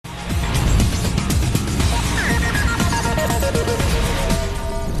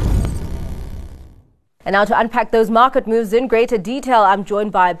And now to unpack those market moves in greater detail, I'm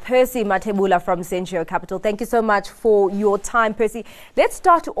joined by Percy Mathebula from Sentio Capital. Thank you so much for your time, Percy. Let's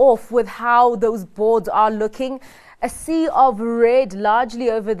start off with how those boards are looking. A sea of red largely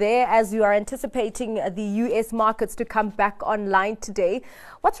over there as you are anticipating the US markets to come back online today.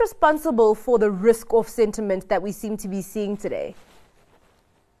 What's responsible for the risk-off sentiment that we seem to be seeing today?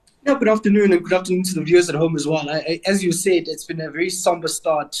 Yeah, good afternoon, and good afternoon to the viewers at home as well. As you said, it's been a very somber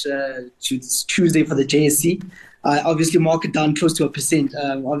start to this Tuesday for the JSE. Obviously, market down close to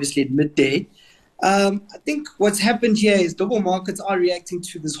 1%, obviously at midday. I think what's happened here is global markets are reacting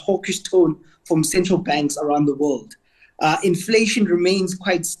to this hawkish tone from central banks around the world. Inflation remains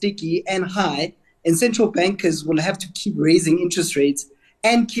quite sticky and high, and central bankers will have to keep raising interest rates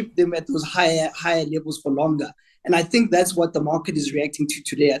and keep them at those higher levels for longer. And I think that's what the market is reacting to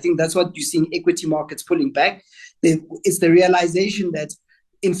today. I think that's what you're seeing equity markets pulling back. It's the realization that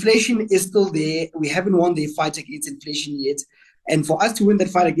inflation is still there. We haven't won the fight against inflation yet. And for us to win that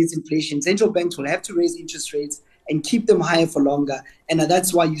fight against inflation, central banks will have to raise interest rates and keep them higher for longer. And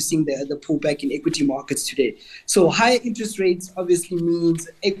that's why you're seeing the pullback in equity markets today. So higher interest rates obviously means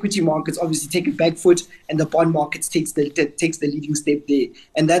equity markets obviously take a back foot, and the bond markets takes the leading step there.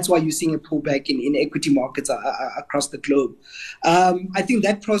 And that's why you're seeing a pullback in equity markets across the globe. I think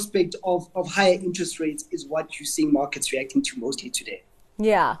that prospect of higher interest rates is what you're seeing markets reacting to mostly today.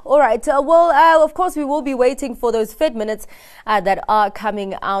 Yeah. All right. Of course, we will be waiting for those Fed minutes that are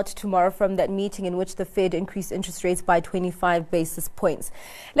coming out tomorrow from that meeting in which the Fed increased interest rates by 25 basis points.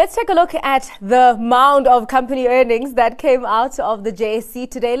 Let's take a look at the mound of company earnings that came out of the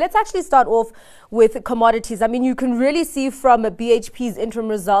JSE today. Let's actually start off with commodities. I mean, you can really see from BHP's interim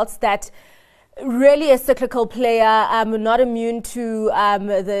results that really a cyclical player, not immune to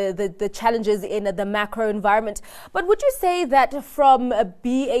the challenges in the macro environment. But would you say that from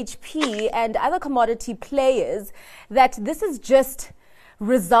BHP and other commodity players that this is just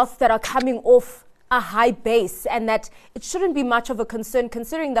results that are coming off a high base and that it shouldn't be much of a concern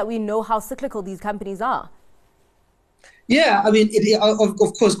considering that we know how cyclical these companies are? Yeah, I mean,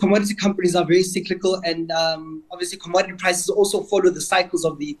 of course, commodity companies are very cyclical, and obviously commodity prices also follow the cycles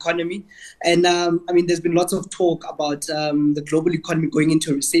of the economy. And I mean, there's been lots of talk about the global economy going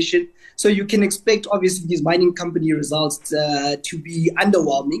into a recession. So you can expect, obviously, these mining company results to be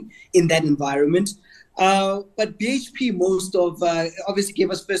underwhelming in that environment. But BHP obviously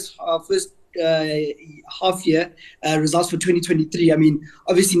gave us first half year results for 2023. I mean,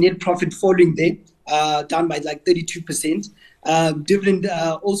 obviously net profit falling there. Down by like 32%. Dividend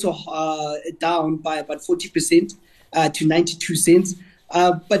also down by about 40% to 92 cents.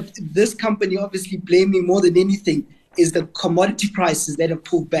 But this company obviously blaming more than anything is the commodity prices that have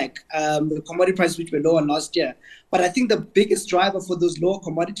pulled back, the commodity prices which were lower last year. But I think the biggest driver for those lower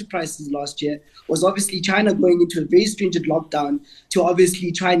commodity prices last year was obviously China going into a very stringent lockdown to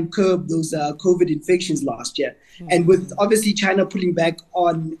obviously try and curb those COVID infections last year. Mm-hmm. And with obviously China pulling back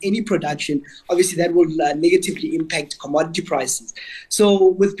on any production, obviously that will negatively impact commodity prices.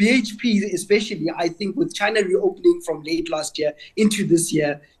 So with BHP especially, I think with China reopening from late last year into this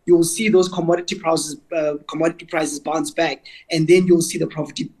year, you'll see those commodity prices bounce back, and then you'll see the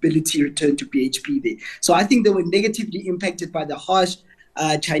profitability return to BHP there. So I think they were negatively impacted by the harsh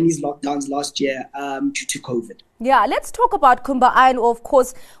Chinese lockdowns last year due to COVID. Yeah, let's talk about Kumba Iron Ore, of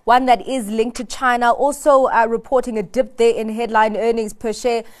course, one that is linked to China, also reporting a dip there in headline earnings per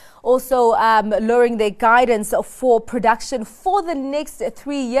share, also lowering their guidance for production for the next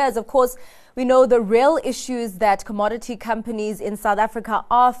 3 years. Of course, we know the real issues that commodity companies in South Africa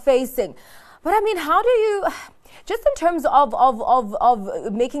are facing. But I mean, how do you, just in terms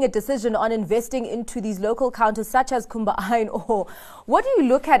of making a decision on investing into these local counters such as Kumba Iron Ore, what do you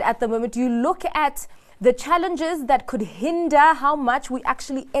look at the moment? Do you look at the challenges that could hinder how much we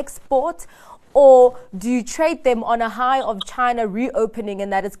actually export, or do you trade them on a high of China reopening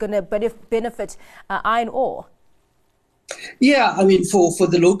and that it's going to benefit iron ore? Yeah, I mean, for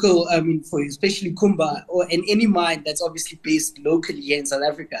the local, I mean, for especially Kumba or in any mine that's obviously based locally here in South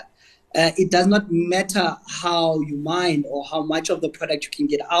Africa, it does not matter how you mine or how much of the product you can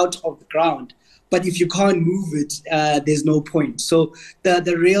get out of the ground. But if you can't move it, there's no point. So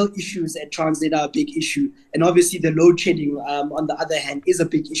the real issues at Transnet are a big issue. And obviously the load shedding, on the other hand, is a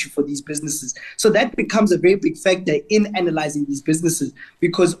big issue for these businesses. So that becomes a very big factor in analyzing these businesses,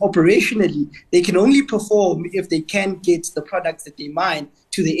 because operationally, they can only perform if they can get the products that they mine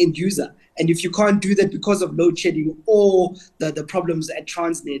to the end user. And if you can't do that because of load shedding or the problems at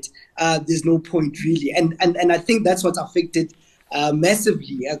Transnet, there's no point really. And I think that's what's affected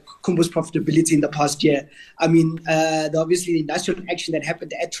massively Kumba's profitability in the past year. I mean, obviously the industrial action that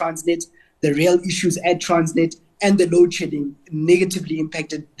happened at Transnet the rail issues at Transnet, and the load shedding negatively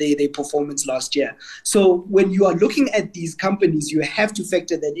impacted their performance last year. So when you are looking at these companies, you have to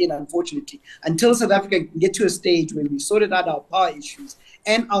factor that in, unfortunately. Until South Africa can get to a stage where we've sorted out our power issues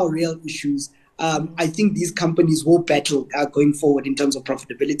and our rail issues, I think these companies will battle going forward in terms of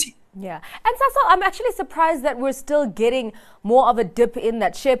profitability. Yeah. And Sasol, I'm actually surprised that we're still getting more of a dip in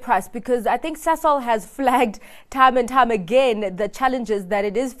that share price, because I think Sasol has flagged time and time again the challenges that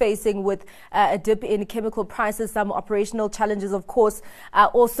it is facing with a dip in chemical prices, some operational challenges, of course,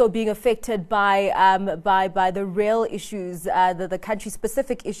 also being affected by the rail issues, the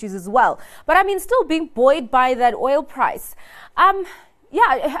country-specific issues as well. But I mean, still being buoyed by that oil price.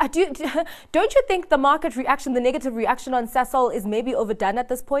 Yeah, don't you think the market reaction, the negative reaction on Sasol is maybe overdone at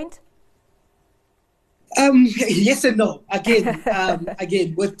this point? Yes and no. Again,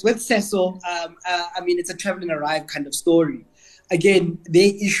 with Sasol, I mean, it's a travel and arrive kind of story. Again,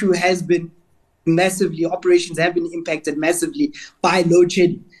 their issue has been massively, operations have been impacted massively by load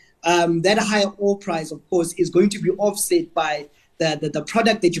shedding. That higher oil price, of course, is going to be offset by the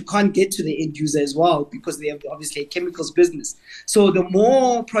product that you can't get to the end user as well, because they have obviously a chemicals business. So the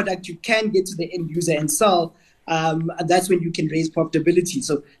more product you can get to the end user and sell, that's when you can raise profitability.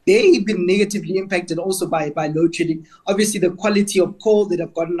 So they've been negatively impacted also by load shedding. Obviously, the quality of coal that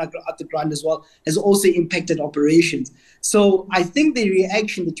have gotten out the ground as well has also impacted operations. So I think the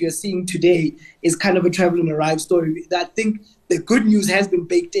reaction that you're seeing today is kind of a travel and arrive story. I think the good news has been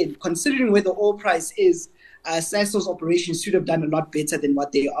baked in. Considering where the oil price is, Sasol's operations should have done a lot better than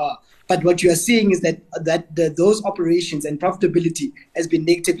what they are. But what you are seeing is that those operations and profitability has been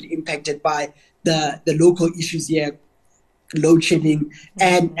negatively impacted by the local issues here, load shedding,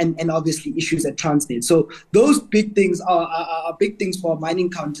 and obviously issues at Transnet. So those big things are big things for mining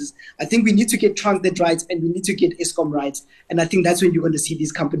counters. I think we need to get Transnet right, and we need to get Eskom right. And I think that's when you're going to see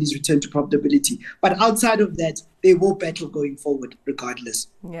these companies return to profitability. But outside of that, they will battle going forward regardless.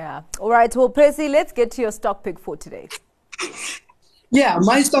 Yeah. All right. Well, Percy, let's get to your stock pick for today. Yeah,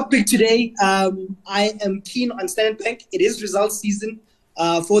 my stock pick today, I am keen on Standard Bank. It is results season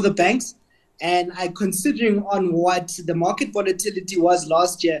for the banks. And considering on what the market volatility was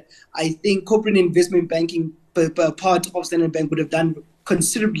last year, I think corporate investment banking part of Standard Bank would have done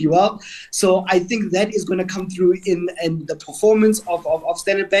considerably well. So I think that is going to come through in the performance of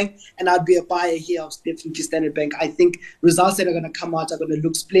Standard Bank. And I'd be a buyer here of definitely Standard Bank. I think results that are going to come out are going to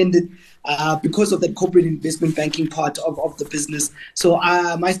look splendid because of that corporate investment banking part of the business. So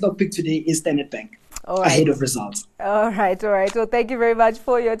my stock pick today is Standard Bank. Right. Ahead of results. All right. Well, thank you very much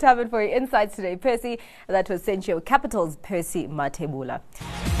for your time and for your insights today, Percy. That was Sentio Capital's Percy Mathebula.